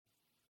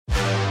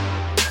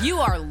You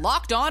are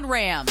Locked On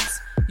Rams,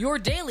 your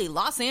daily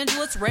Los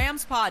Angeles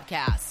Rams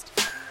podcast.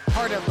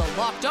 Part of the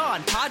Locked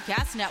On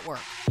Podcast Network,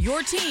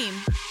 your team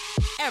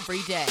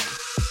every day.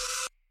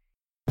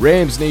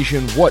 Rams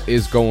Nation, what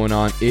is going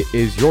on? It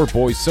is your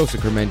boy Sosa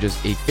Cremenges,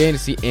 a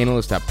fantasy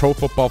analyst at Pro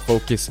Football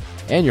Focus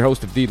and your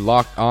host of the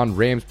Locked On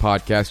Rams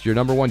podcast, your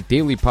number one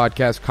daily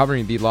podcast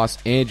covering the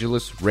Los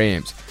Angeles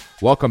Rams.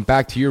 Welcome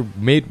back to your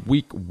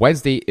midweek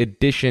Wednesday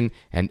edition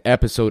and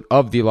episode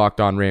of the Locked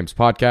On Rams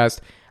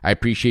podcast. I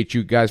appreciate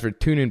you guys for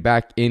tuning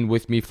back in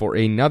with me for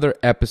another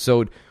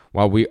episode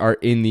while we are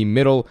in the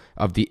middle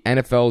of the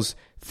NFL's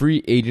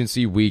free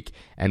agency week,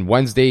 and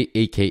Wednesday,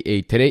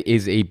 aka today,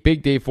 is a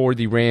big day for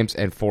the Rams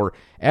and for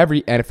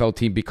every NFL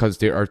team because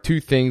there are two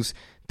things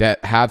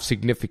that have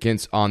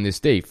significance on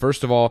this day.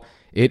 First of all,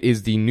 it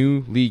is the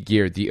new league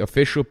year, the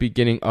official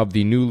beginning of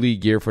the new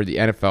league year for the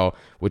NFL,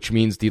 which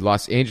means the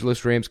Los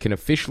Angeles Rams can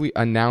officially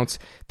announce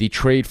the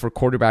trade for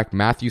quarterback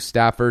Matthew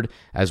Stafford,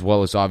 as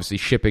well as obviously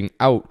shipping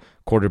out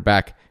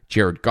quarterback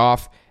Jared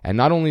Goff. And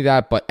not only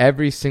that, but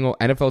every single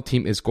NFL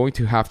team is going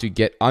to have to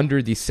get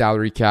under the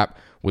salary cap,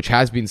 which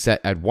has been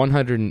set at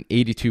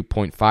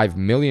 $182.5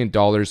 million.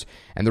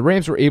 And the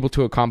Rams were able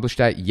to accomplish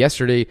that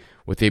yesterday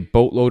with a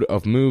boatload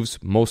of moves,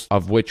 most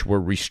of which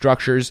were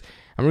restructures.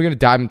 And we're going to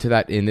dive into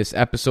that in this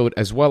episode,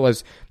 as well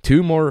as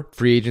two more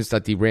free agents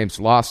that the Rams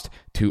lost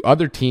to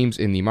other teams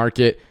in the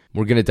market.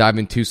 We're going to dive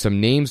into some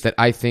names that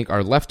I think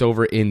are left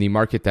over in the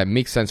market that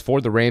make sense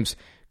for the Rams,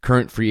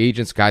 current free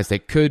agents, guys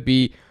that could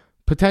be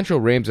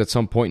potential Rams at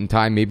some point in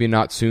time, maybe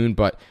not soon,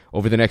 but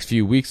over the next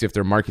few weeks, if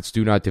their markets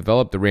do not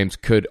develop, the Rams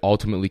could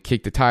ultimately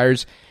kick the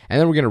tires. And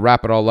then we're going to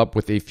wrap it all up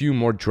with a few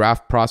more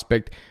draft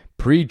prospect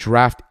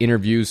pre-draft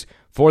interviews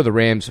for the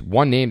Rams.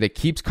 One name that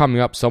keeps coming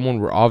up, someone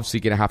we're obviously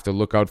going to have to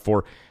look out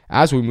for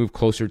as we move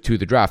closer to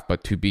the draft.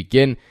 But to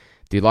begin,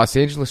 the Los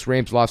Angeles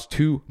Rams lost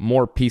two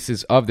more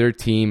pieces of their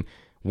team,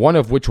 one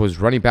of which was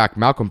running back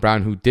Malcolm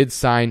Brown, who did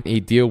sign a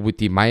deal with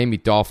the Miami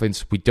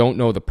Dolphins. We don't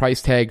know the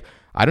price tag.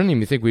 I don't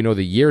even think we know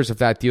the years of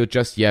that deal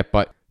just yet,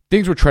 but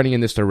things were trending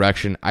in this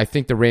direction. I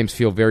think the Rams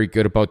feel very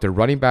good about their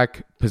running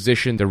back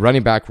position, their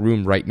running back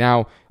room right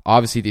now.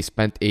 Obviously, they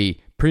spent a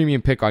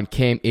premium pick on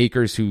Cam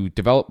Akers, who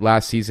developed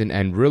last season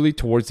and really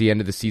towards the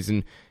end of the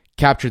season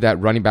captured that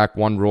running back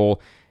one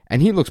role.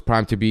 And he looks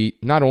primed to be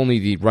not only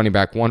the running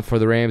back one for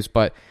the Rams,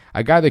 but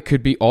a guy that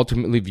could be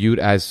ultimately viewed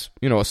as,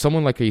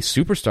 someone like a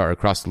superstar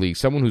across the league,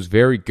 someone who's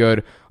very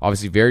good,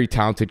 obviously very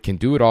talented, can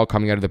do it all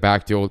coming out of the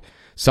backfield.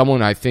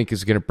 Someone I think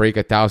is going to break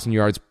 1,000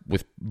 yards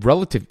with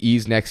relative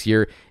ease next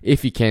year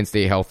if he can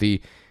stay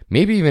healthy.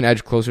 Maybe even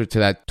edge closer to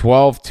that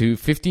 12 to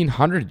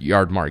 1,500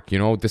 yard mark.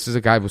 This is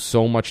a guy with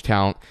so much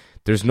talent.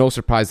 There's no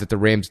surprise that the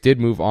Rams did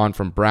move on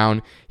from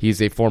Brown.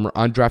 He's a former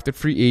undrafted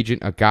free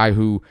agent, a guy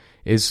who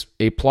is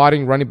a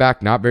plodding running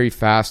back, not very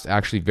fast,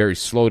 actually very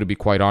slow to be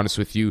quite honest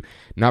with you,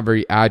 not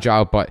very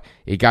agile, but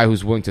a guy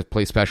who's willing to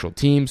play special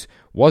teams,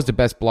 was the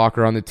best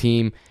blocker on the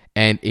team,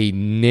 and a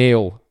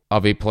nail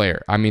of a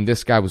player. I mean,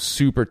 this guy was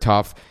super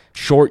tough,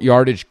 short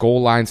yardage,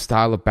 goal line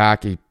style of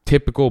back, a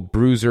typical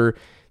bruiser,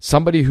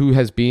 somebody who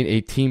has been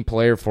a team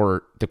player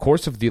for the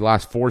course of the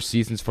last 4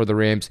 seasons for the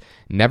Rams,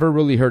 never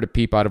really heard a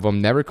peep out of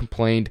him, never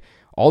complained.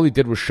 All he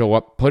did was show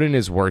up, put in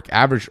his work,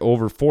 averaged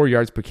over 4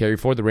 yards per carry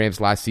for the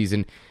Rams last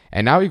season,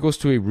 and now he goes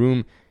to a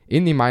room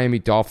in the Miami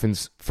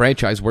Dolphins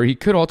franchise where he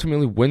could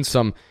ultimately win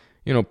some,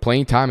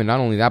 playing time, and not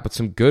only that, but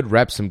some good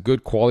reps, some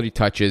good quality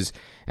touches,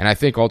 and I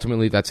think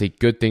ultimately that's a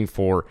good thing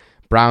for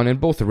Brown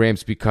and both the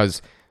Rams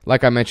because,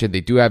 like I mentioned,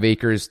 they do have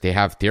Akers, they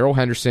have Darrell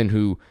Henderson,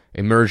 who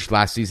emerged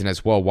last season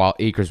as well while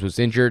Akers was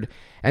injured,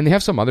 and they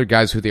have some other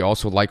guys who they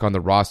also like on the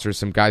roster,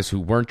 some guys who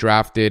weren't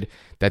drafted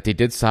that they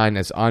did sign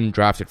as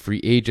undrafted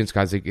free agents,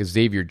 guys like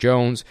Xavier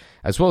Jones,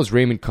 as well as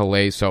Raymond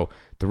Calais. So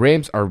the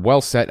Rams are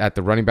well set at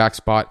the running back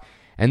spot,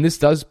 and this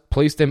does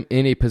place them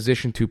in a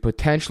position to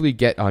potentially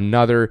get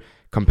another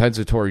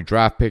compensatory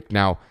draft pick.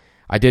 Now,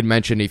 I did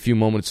mention a few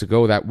moments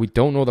ago that we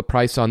don't know the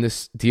price on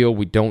this deal.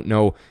 We don't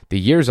know the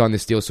years on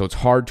this deal, so it's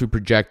hard to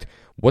project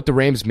what the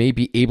Rams may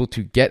be able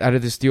to get out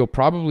of this deal.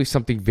 Probably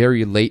something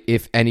very late,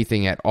 if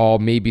anything at all.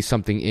 Maybe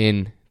something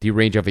in the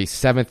range of a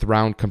 7th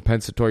round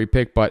compensatory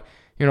pick, but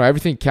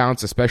everything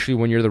counts, especially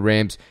when you're the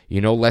Rams.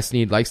 Les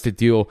Snead likes to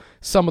deal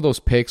some of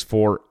those picks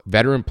for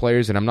veteran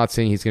players, and I'm not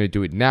saying he's going to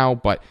do it now,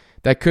 but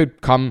that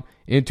could come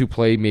into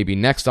play maybe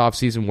next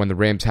offseason when the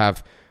Rams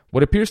have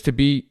what appears to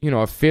be,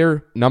 a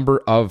fair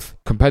number of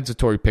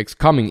compensatory picks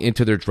coming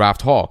into their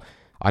draft haul.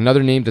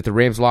 Another name that the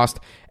Rams lost,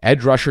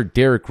 edge rusher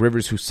Derek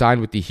Rivers, who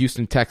signed with the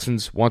Houston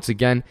Texans. Once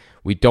again,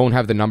 we don't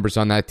have the numbers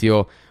on that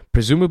deal.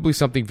 Presumably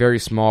something very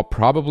small,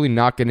 probably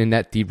not going to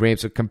net the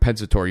Rams a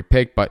compensatory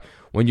pick, but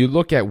when you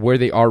look at where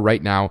they are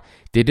right now,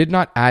 they did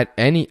not add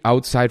any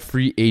outside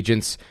free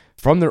agents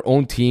from their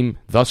own team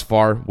thus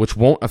far, which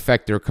won't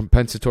affect their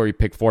compensatory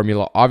pick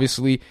formula.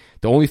 Obviously,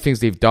 the only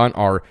things they've done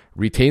are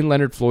retain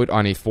Leonard Floyd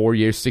on a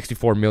 4-year,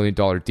 $64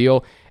 million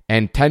deal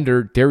and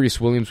tender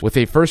Darius Williams with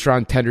a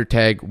first-round tender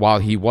tag while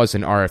he was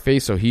an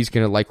RFA, so he's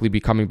going to likely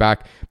be coming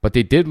back. But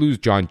they did lose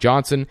John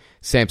Johnson,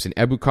 Samson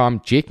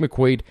Ebukam, Jake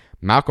McQuaid,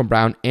 Malcolm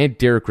Brown, and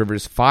Derek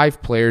Rivers,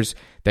 5 players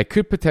that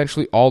could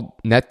potentially all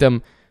net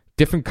them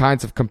different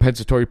kinds of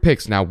compensatory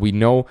picks. Now, we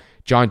know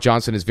John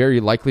Johnson is very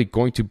likely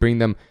going to bring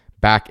them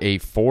back a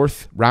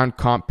 4th-round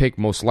comp pick,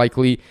 most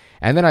likely.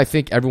 And then I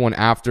think everyone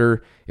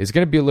after is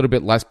going to be a little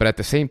bit less, but at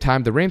the same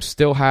time, the Rams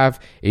still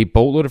have a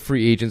boatload of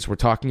free agents. We're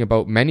talking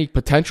about many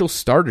potential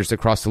starters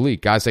across the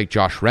league. Guys like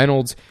Josh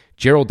Reynolds,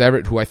 Gerald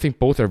Everett, who I think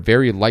both are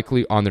very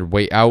likely on their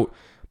way out.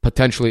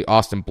 Potentially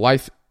Austin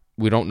Blythe.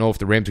 We don't know if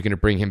the Rams are going to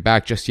bring him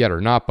back just yet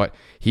or not, but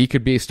he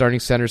could be a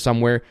starting center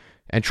somewhere.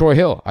 And Troy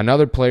Hill,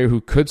 another player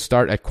who could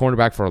start at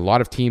cornerback for a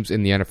lot of teams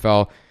in the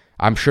NFL.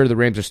 I'm sure the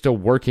Rams are still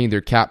working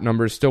their cap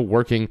numbers, still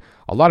working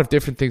a lot of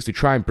different things to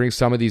try and bring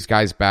some of these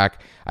guys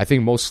back. I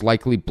think most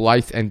likely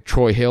Blythe and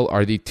Troy Hill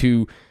are the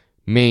 2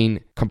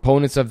 main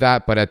components of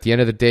that. But at the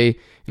end of the day,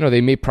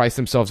 they may price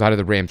themselves out of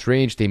the Rams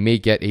range. They may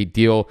get a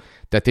deal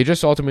that they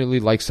just ultimately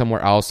like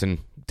somewhere else and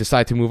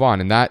decide to move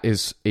on. And that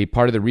is a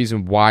part of the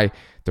reason why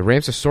the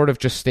Rams are sort of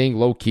just staying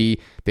low-key.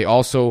 They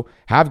also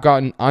have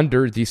gotten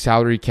under the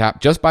salary cap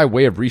just by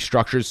way of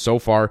restructures so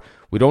far.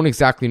 We don't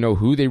exactly know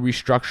who they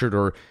restructured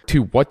or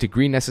to what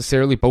degree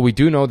necessarily, but we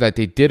do know that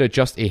they did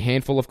adjust a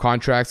handful of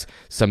contracts,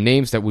 some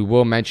names that we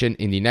will mention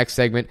in the next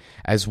segment,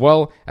 as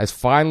well as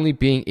finally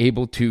being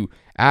able to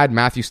add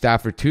Matthew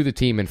Stafford to the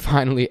team and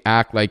finally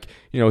act like,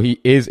 he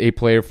is a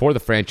player for the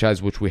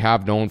franchise, which we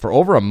have known for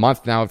over a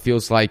month now. It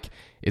feels like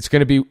it's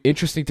going to be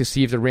interesting to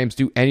see if the Rams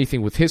do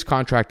anything with his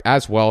contract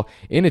as well,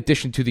 in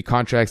addition to the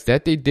contracts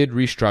that they did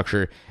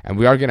restructure. And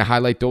we are going to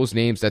highlight those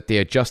names that they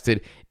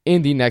adjusted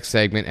in the next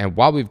segment. And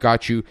while we've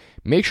got you,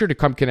 make sure to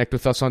come connect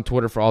with us on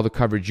Twitter for all the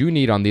coverage you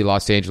need on the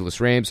Los Angeles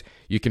Rams.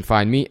 You can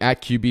find me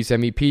at QB's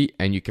MEP,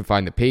 and you can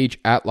find the page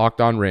at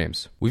Locked On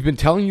Rams. We've been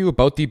telling you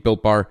about the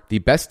Built Bar, the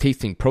best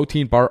tasting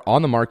protein bar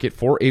on the market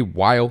for a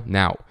while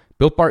now.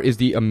 Built Bar is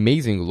the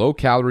amazing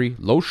low-calorie,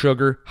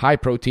 low-sugar,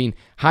 high-protein,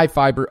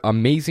 high-fiber,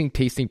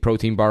 amazing-tasting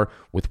protein bar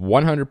with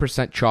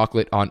 100%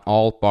 chocolate on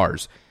all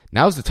bars.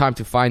 Now's the time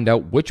to find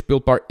out which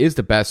Built Bar is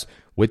the best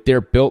with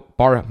their Built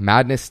Bar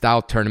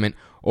Madness-style tournament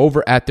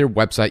over at their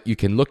website. You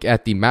can look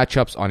at the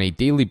matchups on a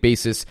daily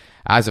basis.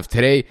 As of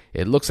today,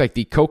 it looks like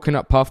the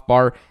Coconut Puff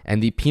Bar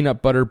and the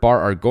Peanut Butter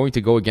Bar are going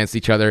to go against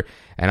each other,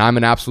 and I'm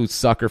an absolute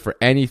sucker for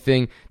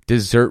anything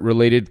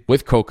dessert-related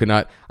with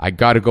coconut. I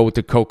gotta go with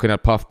the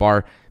Coconut Puff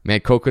Bar.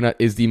 Man, coconut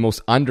is the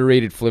most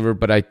underrated flavor,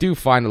 but I do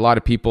find a lot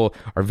of people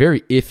are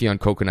very iffy on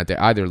coconut. They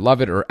either love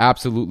it or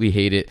absolutely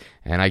hate it.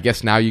 And I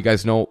guess now you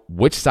guys know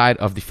which side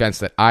of the fence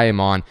that I am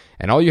on.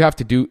 And all you have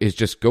to do is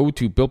just go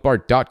to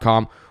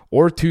BuiltBar.com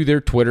or to their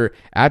Twitter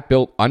at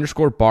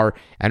 @Built_bar.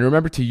 And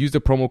remember to use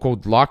the promo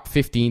code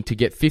LOCKED15 to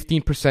get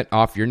 15%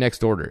 off your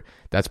next order.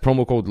 That's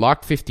promo code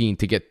LOCKED15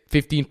 to get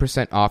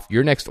 15% off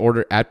your next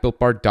order at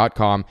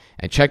BuiltBar.com.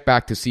 And check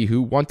back to see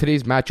who won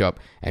today's matchup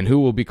and who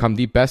will become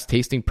the best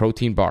tasting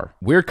protein bar.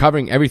 We're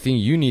covering everything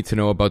you need to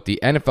know about the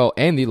NFL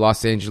and the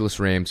Los Angeles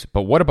Rams,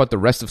 but what about the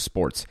rest of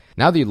sports?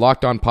 Now the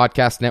Locked On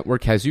Podcast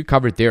Network has you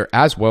covered there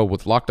as well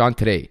with Locked On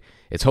Today.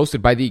 It's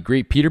hosted by the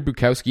great Peter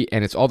Bukowski,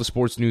 and it's all the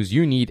sports news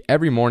you need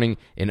every morning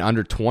in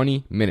under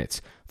 20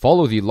 minutes.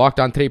 Follow the Locked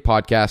On Today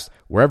podcast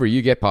wherever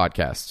you get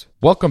podcasts.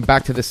 Welcome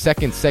back to the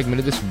second segment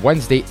of this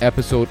Wednesday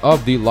episode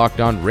of the Locked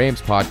On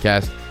Rams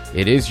podcast.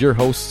 It is your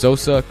host,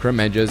 Sosa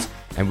Kremenjas,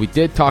 and we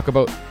did talk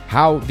about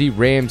how the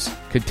Rams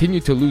continue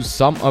to lose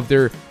some of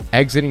their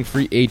exiting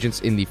free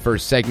agents in the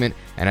first segment,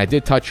 and I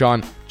did touch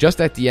on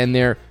just at the end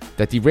there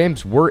that the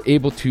Rams were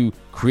able to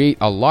create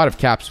a lot of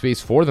cap space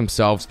for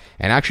themselves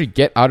and actually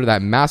get out of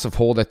that massive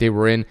hole that they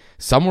were in,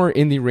 somewhere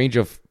in the range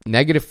of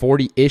negative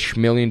 $40-ish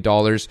million.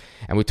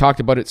 And we talked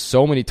about it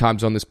so many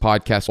times on this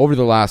podcast over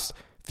the last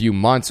few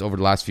months, over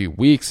the last few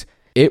weeks.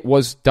 It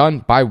was done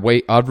by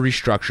way of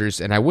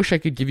restructures, and I wish I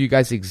could give you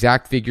guys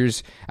exact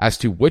figures as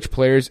to which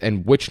players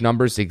and which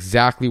numbers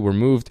exactly were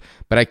moved,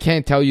 but I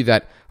can tell you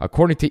that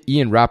according to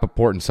Ian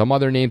Rappaport and some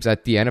other names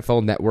at the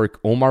NFL Network,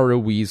 Omar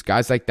Ruiz,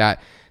 guys like that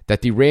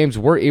the Rams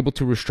were able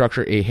to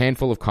restructure a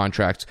handful of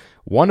contracts,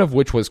 one of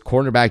which was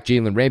cornerback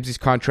Jalen Ramsey's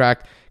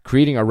contract,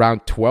 creating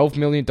around $12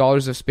 million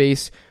of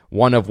space,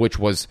 one of which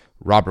was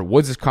Robert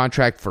Woods'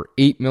 contract for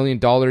 $8 million,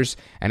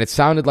 and it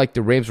sounded like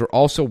the Rams were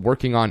also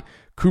working on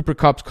Cooper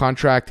Kupp's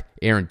contract,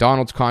 Aaron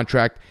Donald's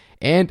contract,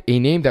 and a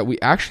name that we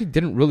actually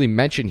didn't really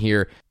mention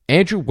here,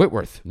 Andrew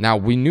Whitworth. Now,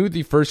 we knew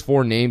the first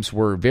 4 names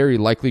were very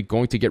likely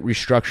going to get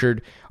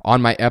restructured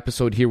on my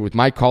episode here with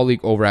my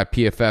colleague over at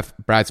PFF,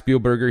 Brad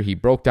Spielberger. He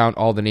broke down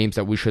all the names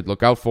that we should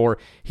look out for.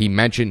 He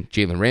mentioned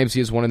Jalen Ramsey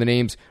as one of the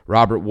names,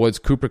 Robert Woods,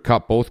 Cooper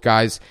Kupp, both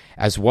guys,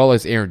 as well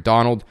as Aaron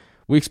Donald.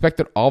 We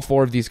expected all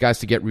 4 of these guys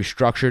to get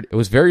restructured. It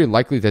was very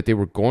likely that they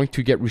were going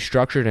to get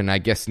restructured, and I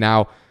guess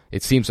now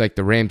it seems like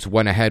the Rams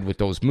went ahead with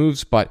those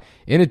moves. But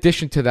in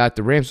addition to that,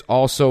 the Rams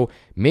also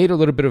made a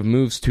little bit of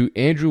moves to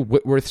Andrew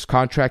Whitworth's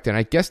contract, and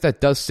I guess that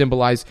does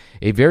symbolize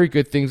a very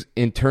good thing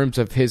in terms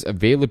of his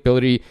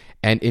availability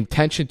and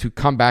intention to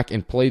come back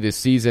and play this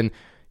season.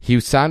 He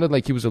sounded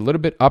like he was a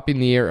little bit up in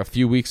the air a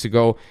few weeks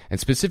ago, and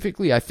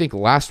specifically, I think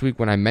last week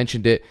when I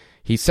mentioned it,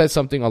 he said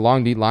something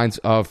along the lines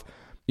of,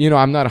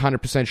 I'm not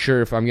 100%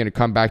 sure if I'm going to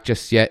come back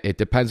just yet. It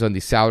depends on the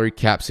salary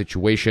cap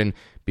situation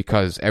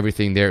because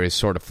everything there is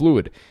sort of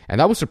fluid. And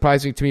that was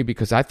surprising to me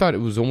because I thought it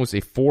was almost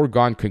a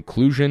foregone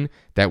conclusion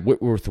that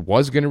Whitworth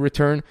was going to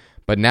return.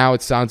 But now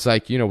it sounds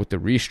like, with the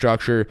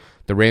restructure,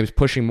 the Rams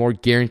pushing more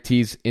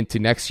guarantees into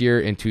next year,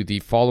 into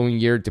the following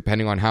year,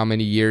 depending on how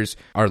many years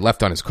are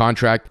left on his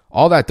contract.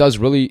 All that does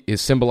really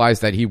is symbolize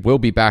that he will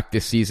be back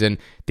this season.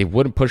 They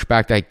wouldn't push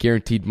back that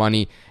guaranteed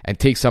money and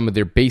take some of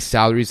their base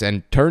salaries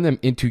and turn them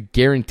into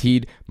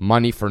guaranteed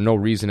money for no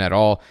reason at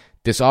all.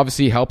 This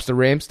obviously helps the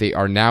Rams. They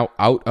are now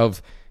out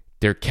of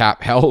their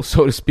cap hell,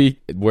 so to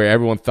speak, where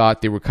everyone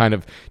thought they were kind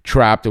of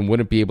trapped and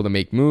wouldn't be able to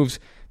make moves.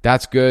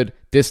 That's good.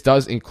 This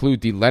does include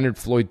the Leonard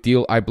Floyd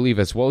deal, I believe,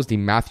 as well as the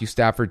Matthew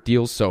Stafford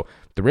deal. So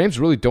the Rams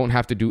really don't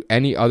have to do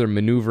any other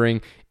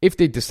maneuvering if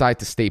they decide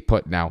to stay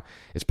put. Now,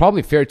 it's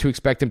probably fair to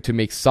expect them to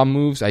make some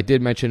moves. I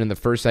did mention in the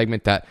first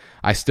segment that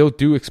I still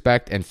do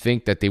expect and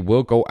think that they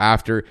will go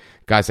after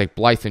guys like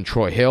Blythe and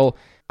Troy Hill.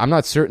 I'm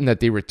not certain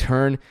that they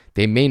return.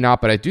 They may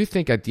not, but I do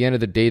think at the end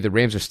of the day, the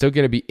Rams are still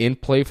going to be in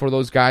play for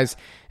those guys.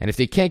 And if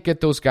they can't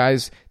get those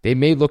guys, they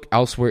may look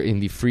elsewhere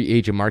in the free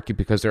agent market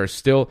because there are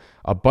still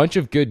a bunch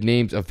of good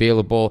names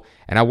available.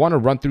 And I want to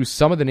run through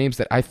some of the names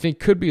that I think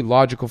could be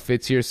logical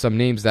fits here, some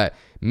names that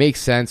make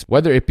sense,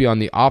 whether it be on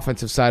the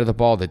offensive side of the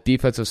ball, the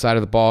defensive side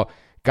of the ball,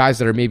 guys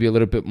that are maybe a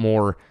little bit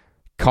more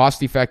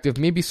cost effective,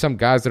 maybe some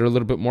guys that are a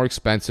little bit more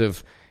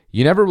expensive.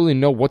 You never really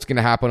know what's going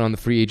to happen on the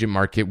free agent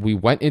market. We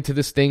went into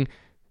this thing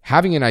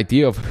having an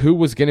idea of who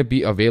was going to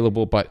be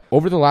available, but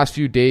over the last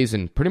few days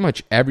and pretty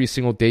much every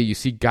single day, you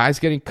see guys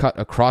getting cut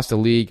across the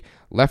league,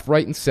 left,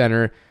 right, and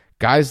center,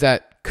 guys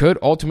that could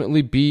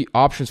ultimately be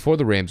options for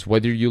the Rams,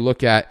 whether you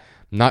look at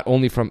not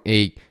only from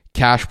a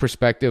cash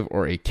perspective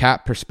or a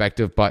cap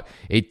perspective, but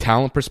a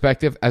talent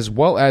perspective, as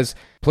well as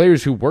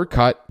players who were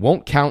cut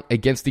won't count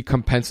against the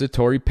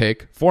compensatory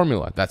pick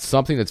formula. That's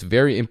something that's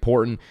very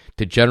important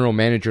to general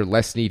manager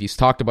Les Snead. He's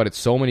talked about it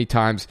so many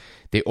times.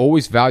 They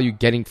always value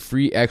getting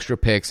free extra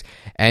picks,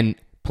 and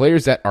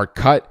players that are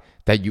cut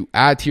that you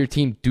add to your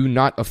team do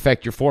not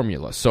affect your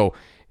formula. So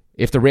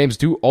if the Rams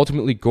do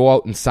ultimately go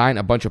out and sign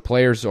a bunch of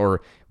players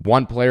or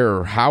one player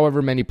or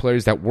however many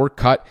players that were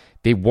cut,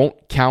 they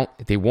won't count,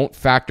 they won't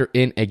factor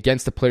in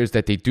against the players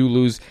that they do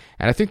lose.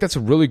 And I think that's a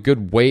really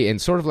good way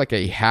and sort of like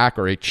a hack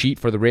or a cheat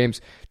for the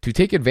Rams to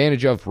take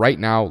advantage of right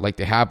now, like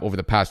they have over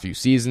the past few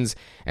seasons.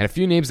 And a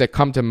few names that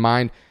come to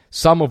mind,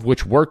 some of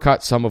which were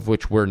cut, some of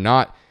which were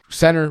not.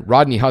 Center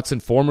Rodney Hudson,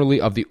 formerly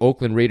of the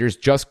Oakland Raiders,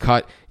 just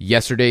cut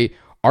yesterday.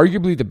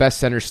 Arguably the best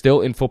center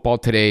still in football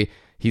today.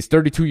 He's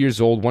 32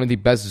 years old, one of the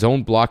best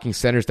zone blocking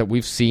centers that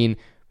we've seen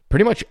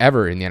pretty much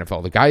ever in the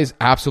NFL. The guy is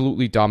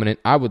absolutely dominant.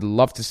 I would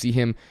love to see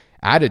him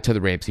added to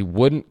the Rams. He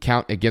wouldn't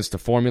count against the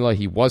formula.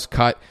 He was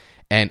cut,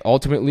 and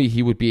ultimately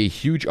he would be a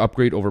huge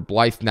upgrade over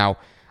Blythe. Now,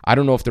 I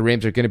don't know if the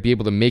Rams are going to be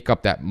able to make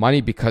up that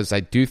money because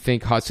I do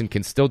think Hudson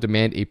can still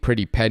demand a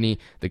pretty penny.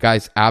 The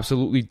guy's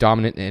absolutely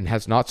dominant and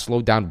has not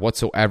slowed down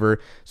whatsoever.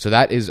 So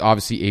that is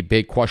obviously a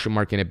big question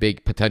mark and a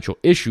big potential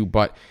issue.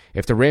 But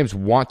if the Rams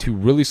want to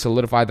really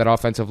solidify that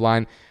offensive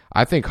line,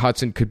 I think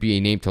Hudson could be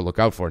a name to look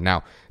out for.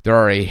 Now, there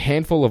are a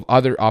handful of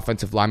other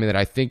offensive linemen that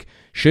I think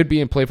should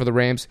be in play for the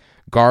Rams.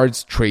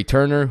 Guards, Trey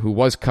Turner, who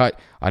was cut.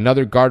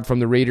 Another guard from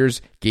the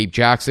Raiders, Gabe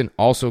Jackson,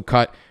 also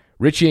cut.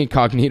 Richie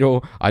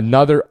Incognito,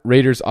 another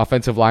Raiders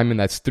offensive lineman,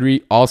 that's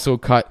 3, also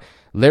cut.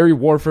 Larry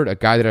Warford, a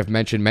guy that I've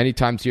mentioned many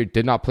times here,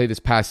 did not play this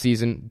past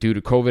season due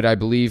to COVID, I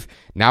believe.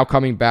 Now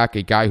coming back,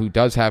 a guy who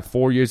does have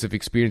 4 years of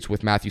experience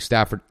with Matthew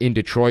Stafford in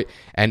Detroit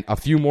and a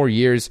few more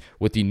years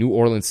with the New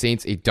Orleans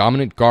Saints, a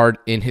dominant guard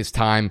in his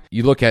time.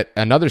 You look at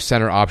another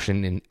center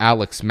option in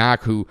Alex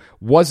Mack, who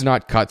was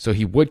not cut, so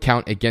he would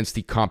count against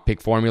the comp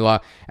pick formula.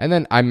 And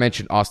then I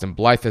mentioned Austin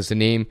Blythe as a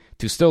name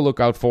to still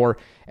look out for.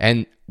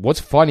 And what's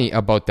funny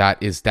about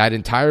that is that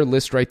entire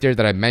list right there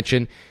that I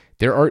mentioned,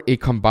 there are a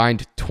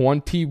combined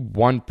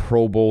 21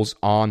 Pro Bowls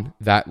on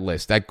that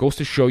list. That goes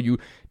to show you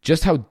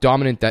just how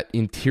dominant that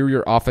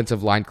interior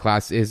offensive line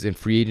class is in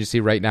free agency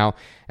right now.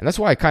 And that's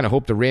why I kind of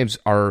hope the Rams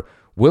are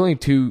willing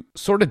to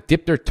sort of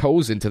dip their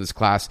toes into this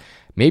class.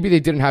 Maybe they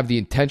didn't have the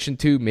intention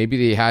to. Maybe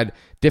they had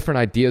different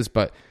ideas,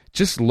 but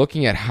just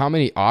looking at how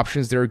many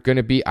options there are going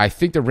to be, I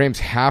think the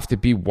Rams have to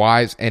be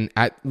wise and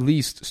at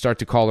least start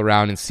to call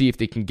around and see if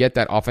they can get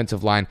that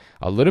offensive line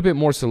a little bit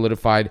more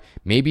solidified,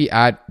 maybe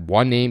add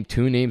 1 name,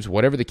 2 names,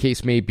 whatever the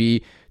case may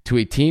be, to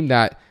a team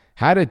that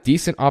had a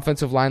decent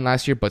offensive line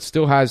last year but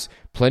still has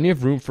plenty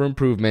of room for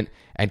improvement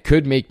and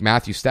could make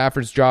Matthew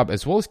Stafford's job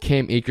as well as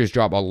Cam Akers'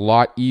 job a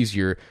lot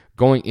easier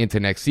going into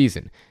next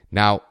season.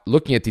 Now,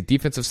 looking at the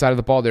defensive side of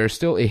the ball, there are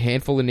still a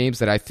handful of names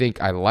that I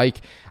think I like.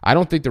 I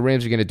don't think the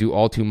Rams are going to do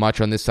all too much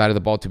on this side of the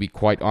ball, to be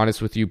quite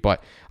honest with you,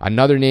 but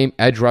another name,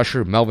 edge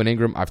rusher, Melvin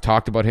Ingram. I've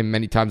talked about him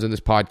many times on this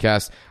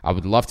podcast. I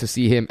would love to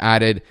see him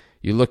added.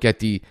 You look at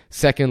the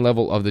second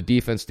level of the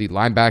defense, the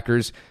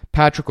linebackers.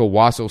 Patrick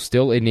Owasso,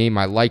 still a name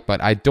I like,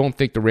 but I don't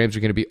think the Rams are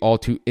going to be all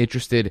too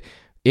interested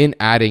in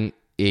adding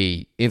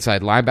a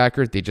inside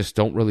linebacker. They just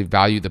don't really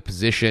value the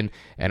position,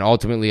 and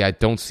ultimately I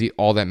don't see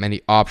all that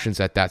many options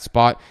at that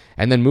spot.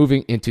 And then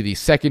moving into the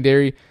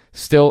secondary,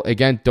 still,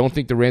 again, don't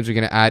think the Rams are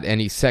going to add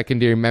any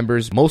secondary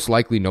members. Most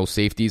likely no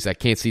safeties. I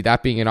can't see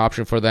that being an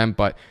option for them,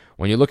 but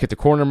when you look at the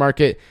corner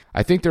market,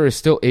 I think there is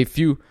still a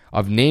few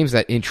of names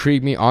that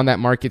intrigue me on that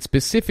market,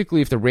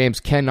 specifically if the Rams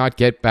cannot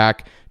get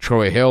back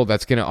Troy Hill.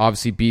 That's going to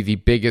obviously be the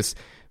biggest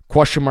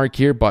question mark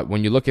here, but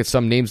when you look at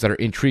some names that are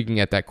intriguing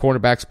at that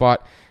cornerback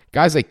spot,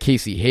 guys like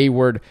Casey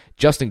Hayward,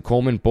 Justin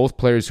Coleman, both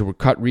players who were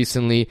cut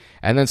recently,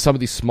 and then some of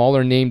these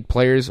smaller named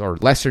players or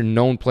lesser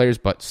known players,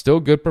 but still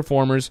good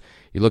performers.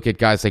 You look at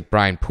guys like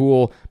Brian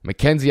Poole,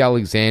 Mackenzie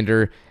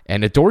Alexander,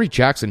 and Adoree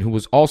Jackson, who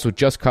was also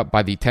just cut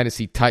by the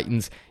Tennessee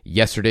Titans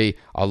yesterday.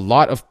 A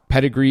lot of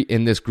pedigree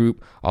in this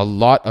group, a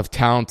lot of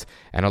talent,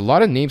 and a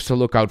lot of names to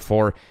look out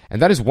for.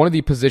 And that is one of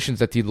the positions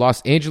that the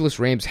Los Angeles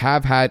Rams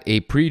have had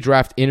a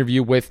pre-draft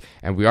interview with,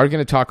 and we are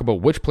going to talk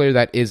about which player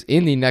that is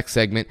in the next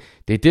segment.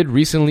 They did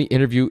recently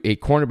interview a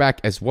cornerback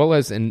as well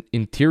as an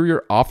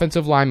interior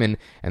offensive lineman,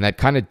 and that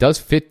kind of does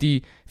fit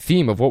the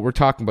theme of what we're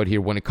talking about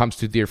here when it comes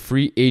to their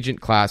free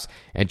agent class.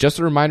 And just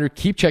a reminder,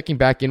 keep checking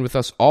back in with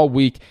us all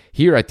week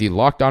here at the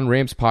Locked On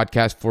Rams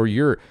podcast for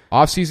your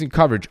offseason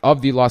coverage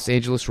of the Los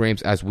Angeles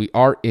Rams as we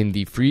are in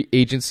the free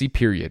agency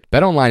period.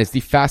 BetOnline is the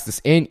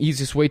fastest and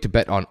easiest way to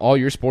bet on all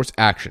your sports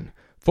action.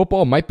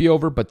 Football might be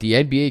over, but the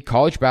NBA,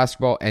 college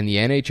basketball, and the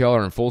NHL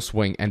are in full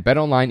swing, and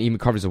BetOnline even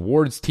covers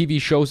awards,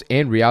 TV shows,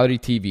 and reality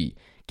TV.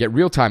 Get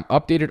real-time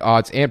updated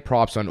odds and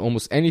props on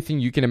almost anything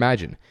you can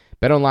imagine.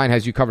 BetOnline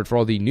has you covered for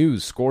all the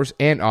news, scores,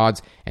 and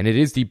odds, and it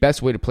is the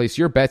best way to place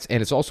your bets,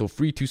 and it's also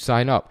free to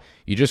sign up.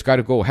 You just got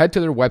to go head to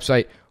their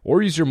website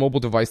or use your mobile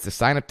device to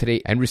sign up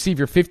today and receive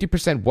your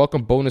 50%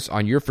 welcome bonus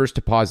on your first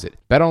deposit.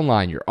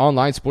 BetOnline, your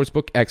online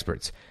sportsbook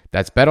experts.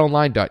 That's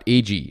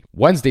betonline.ag.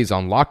 Wednesdays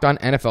on Locked On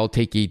NFL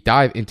take a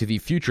dive into the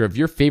future of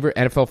your favorite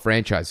NFL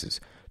franchises.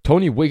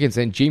 Tony Wiggins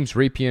and James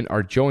Rapien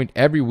are joined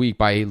every week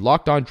by a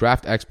Locked On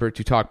draft expert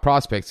to talk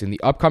prospects in the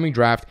upcoming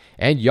draft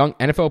and young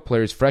NFL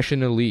players fresh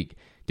in the league.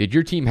 Did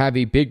your team have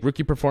a big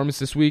rookie performance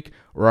this week,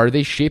 or are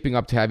they shaping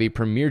up to have a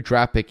premier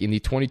draft pick in the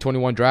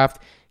 2021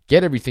 draft?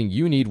 Get everything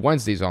you need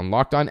Wednesdays on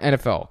Locked On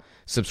NFL.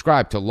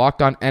 Subscribe to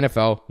Locked On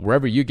NFL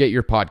wherever you get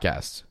your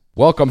podcasts.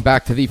 Welcome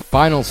back to the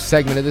final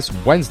segment of this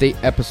Wednesday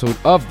episode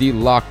of the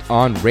Locked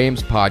On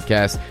Rams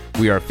podcast.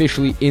 We are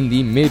officially in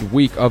the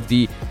midweek of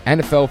the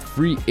NFL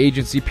free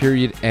agency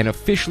period and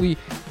officially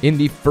in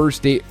the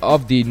first day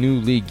of the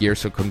new league year.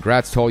 So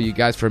congrats to all you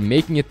guys for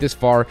making it this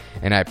far,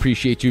 and I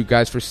appreciate you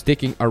guys for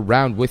sticking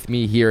around with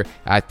me here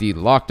at the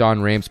Locked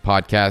On Rams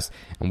podcast.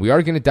 And we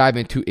are going to dive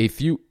into a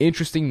few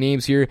interesting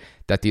names here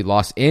that the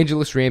Los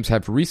Angeles Rams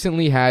have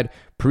recently had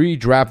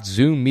pre-draft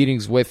Zoom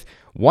meetings with.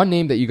 One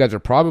name that you guys are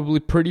probably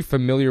pretty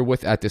familiar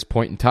with at this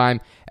point in time,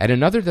 and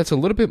another that's a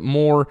little bit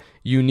more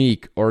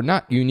unique, or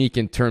not unique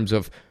in terms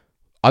of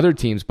other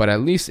teams, but at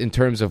least in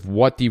terms of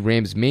what the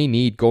Rams may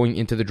need going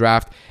into the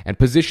draft, and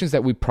positions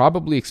that we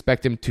probably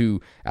expect them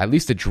to at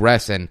least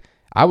address. And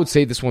I would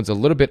say this one's a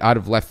little bit out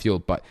of left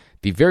field, but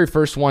the very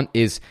first one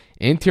is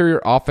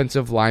interior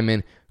offensive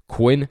lineman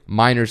Quinn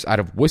Meinerz out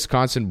of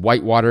Wisconsin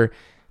Whitewater.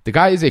 The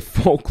guy is a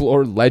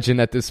folklore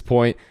legend at this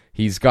point.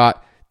 He's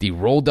got the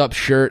rolled up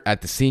shirt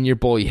at the Senior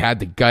Bowl. He had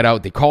the gut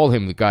out. They called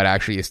him the gut,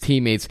 actually. His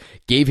teammates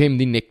gave him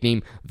the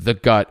nickname the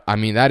gut. I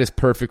mean, that is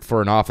perfect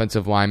for an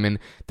offensive lineman.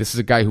 This is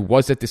a guy who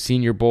was at the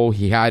Senior Bowl.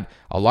 He had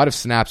a lot of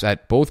snaps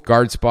at both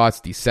guard spots,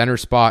 the center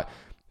spot,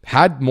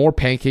 had more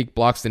pancake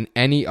blocks than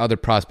any other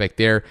prospect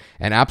there.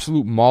 An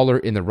absolute mauler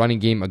in the running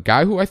game. A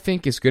guy who I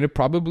think is going to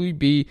probably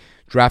be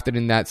drafted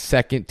in that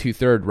second to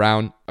third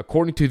round.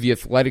 According to the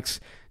Athletics,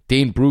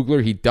 Dane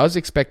Brugler, he does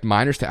expect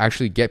Meinerz to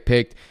actually get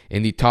picked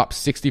in the top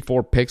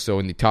 64 picks, so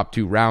in the top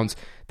 2 rounds.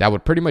 That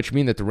would pretty much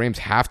mean that the Rams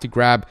have to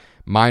grab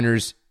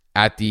Meinerz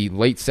at the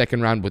late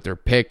second round with their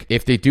pick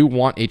if they do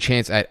want a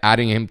chance at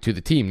adding him to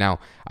the team. Now,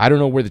 I don't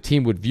know where the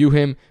team would view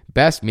him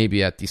best,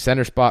 maybe at the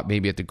center spot,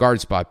 maybe at the guard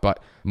spot,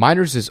 but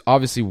Meinerz is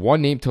obviously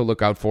one name to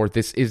look out for.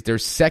 This is their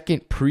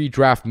second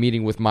pre-draft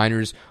meeting with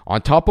Meinerz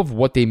on top of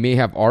what they may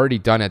have already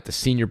done at the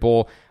Senior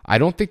Bowl. I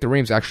don't think the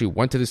Rams actually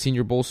went to the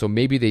Senior Bowl, so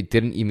maybe they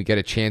didn't even get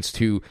a chance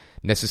to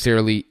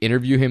necessarily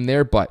interview him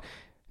there, but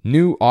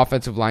new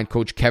offensive line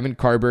coach Kevin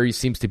Carberry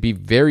seems to be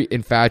very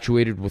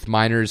infatuated with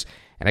Meinerz,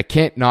 and I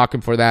can't knock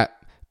him for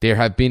that. There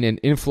have been an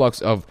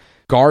influx of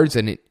guards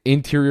and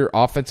interior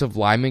offensive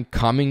linemen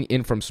coming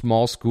in from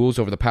small schools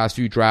over the past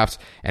few drafts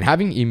and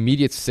having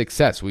immediate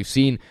success. We've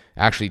seen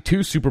actually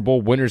 2 Super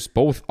Bowl winners,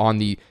 both on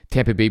the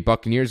Tampa Bay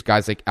Buccaneers,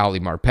 guys like Ali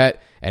Marpet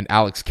and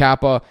Alex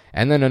Kappa.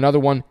 And then another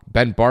one,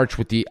 Ben Barch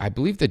with I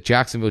believe the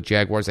Jacksonville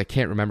Jaguars. I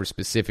can't remember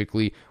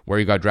specifically where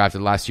he got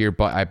drafted last year,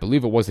 but I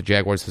believe it was the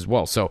Jaguars as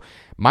well. So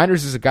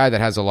Miners is a guy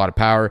that has a lot of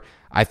power.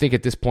 I think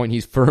at this point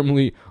he's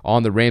firmly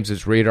on the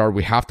Rams' radar.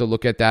 We have to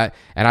look at that.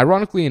 And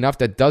ironically enough,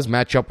 that does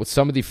match up with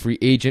some of the free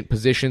agent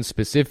positions,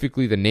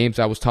 specifically the names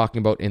I was talking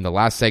about in the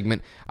last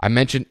segment. I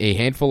mentioned a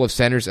handful of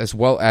centers as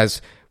well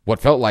as what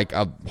felt like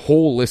a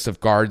whole list of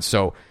guards.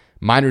 So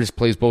Miners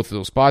plays both of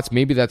those spots.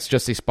 Maybe that's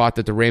just a spot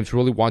that the Rams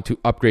really want to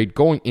upgrade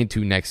going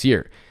into next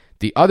year.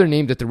 The other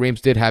name that the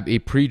Rams did have a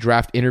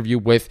pre-draft interview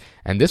with,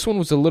 and this one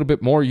was a little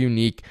bit more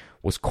unique,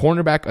 was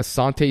cornerback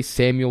Asante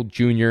Samuel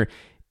Jr.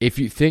 If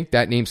you think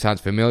that name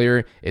sounds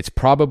familiar, it's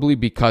probably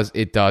because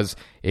it does.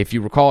 If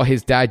you recall,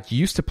 his dad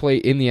used to play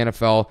in the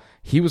NFL.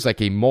 He was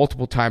like a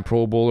multiple-time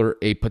Pro Bowler,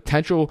 a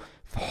potential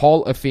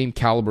Hall of Fame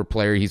caliber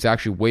player. He's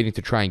actually waiting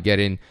to try and get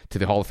into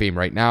the Hall of Fame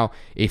right now.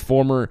 A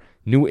former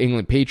New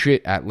England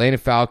Patriot, Atlanta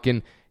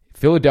Falcon,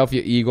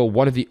 Philadelphia Eagle,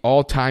 one of the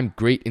all-time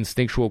great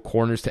instinctual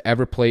corners to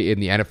ever play in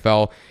the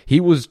NFL. He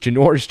was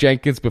Janoris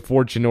Jenkins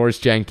before Janoris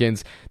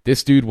Jenkins.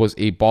 This dude was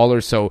a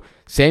baller. So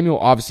Samuel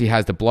obviously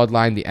has the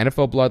bloodline, the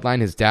NFL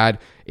bloodline. His dad,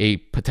 a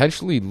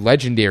potentially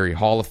legendary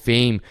Hall of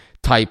Fame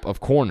type of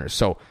corner.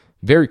 So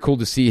very cool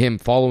to see him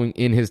following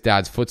in his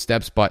dad's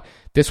footsteps. But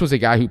this was a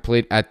guy who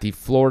played at the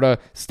Florida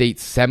State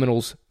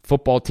Seminoles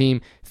football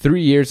team.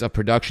 3 years of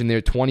production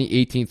there,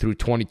 2018 through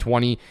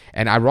 2020.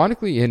 And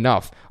ironically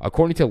enough,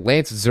 according to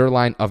Lance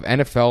Zierlein of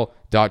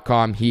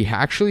NFL.com, he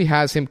actually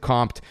has him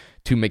comped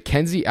to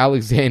Mackenzie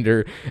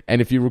Alexander.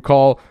 And if you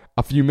recall,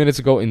 a few minutes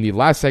ago in the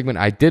last segment,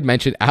 I did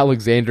mention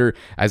Alexander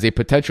as a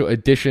potential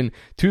addition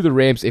to the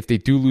Rams if they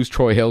do lose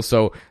Troy Hill.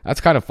 So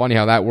that's kind of funny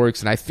how that works.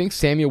 And I think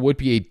Samuel would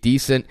be a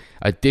decent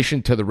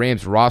addition to the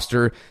Rams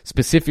roster,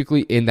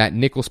 specifically in that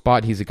nickel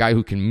spot. He's a guy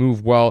who can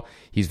move well.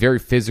 He's very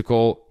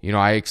physical.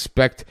 I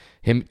expect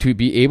him to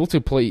be able to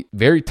play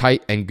very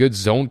tight and good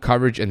zone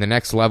coverage in the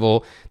next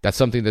level. That's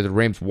something that the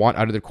Rams want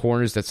out of their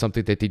corners. That's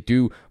something that they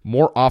do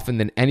more often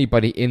than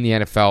anybody in the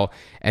NFL.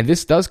 And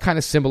this does kind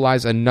of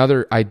symbolize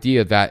another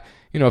idea that,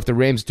 if the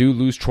Rams do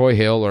lose Troy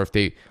Hill, or if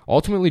they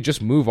ultimately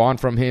just move on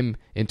from him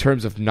in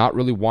terms of not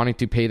really wanting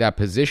to pay that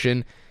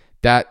position,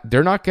 that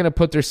they're not going to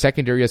put their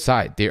secondary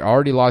aside. They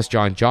already lost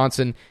John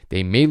Johnson.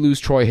 They may lose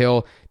Troy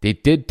Hill. They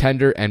did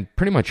tender and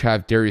pretty much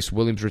have Darius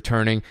Williams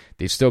returning.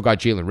 They've still got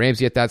Jalen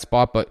Ramsey at that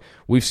spot, but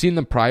we've seen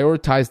them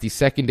prioritize the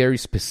secondary,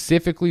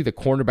 specifically the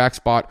cornerback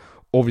spot,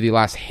 over the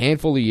last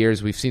handful of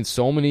years. We've seen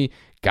so many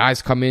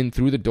guys come in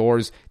through the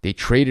doors. They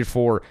traded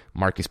for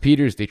Marcus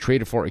Peters. They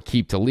traded for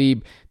Aqib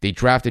Talib. They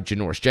drafted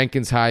Janoris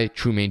Jenkins high,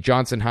 Trumaine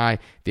Johnson high.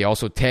 They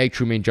also tagged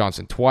Trumaine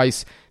Johnson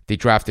twice. They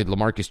drafted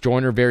LaMarcus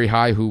Joyner very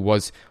high, who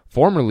was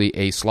formerly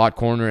a slot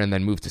corner and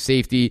then moved to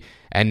safety.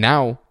 And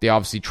now they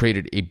obviously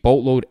traded a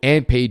boatload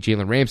and paid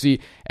Jalen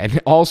Ramsey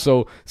and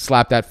also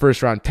slapped that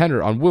first-round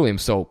tender on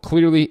Williams. So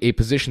clearly a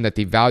position that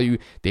they value.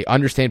 They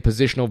understand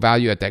positional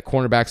value at that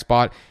cornerback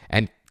spot.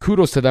 And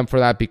kudos to them for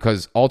that,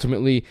 because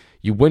ultimately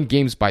you win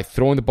games by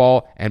throwing the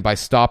ball and by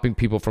stopping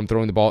people from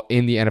throwing the ball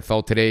in the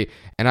NFL today.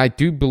 And I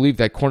do believe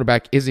that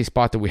cornerback is a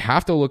spot that we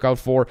have to look out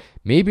for,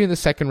 maybe in the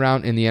second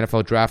round in the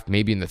NFL draft,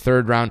 maybe in the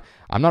third round.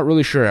 I'm not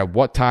really sure at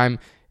what time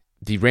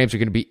the Rams are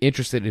going to be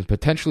interested in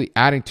potentially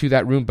adding to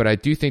that room, but I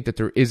do think that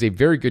there is a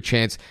very good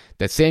chance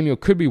that Samuel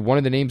could be one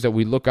of the names that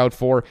we look out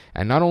for.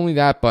 And not only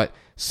that, but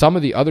some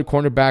of the other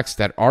cornerbacks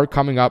that are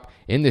coming up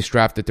in this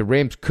draft, that the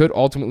Rams could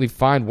ultimately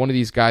find one of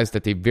these guys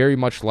that they very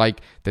much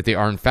like, that they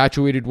are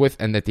infatuated with,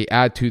 and that they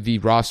add to the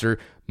roster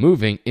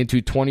moving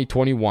into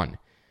 2021.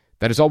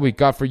 That is all we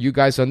got for you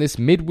guys on this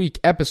midweek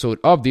episode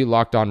of the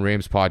Locked On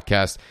Rams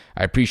podcast.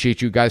 I appreciate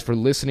you guys for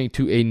listening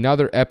to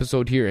another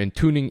episode here and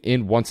tuning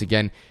in once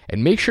again.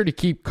 And make sure to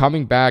keep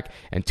coming back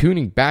and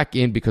tuning back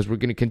in, because we're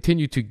going to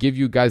continue to give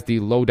you guys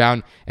the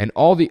lowdown and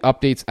all the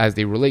updates as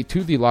they relate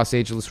to the Los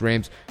Angeles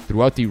Rams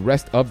throughout the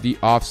rest of the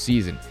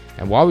offseason.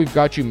 And while we've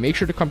got you, make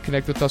sure to come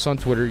connect with us on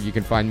Twitter. You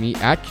can find me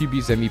at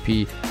QB's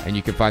MEP, and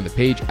you can find the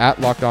page at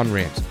Locked On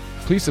Rams.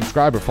 Please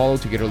subscribe or follow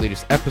to get our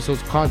latest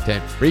episodes,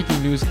 content,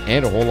 breaking news,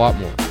 and a whole lot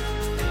more.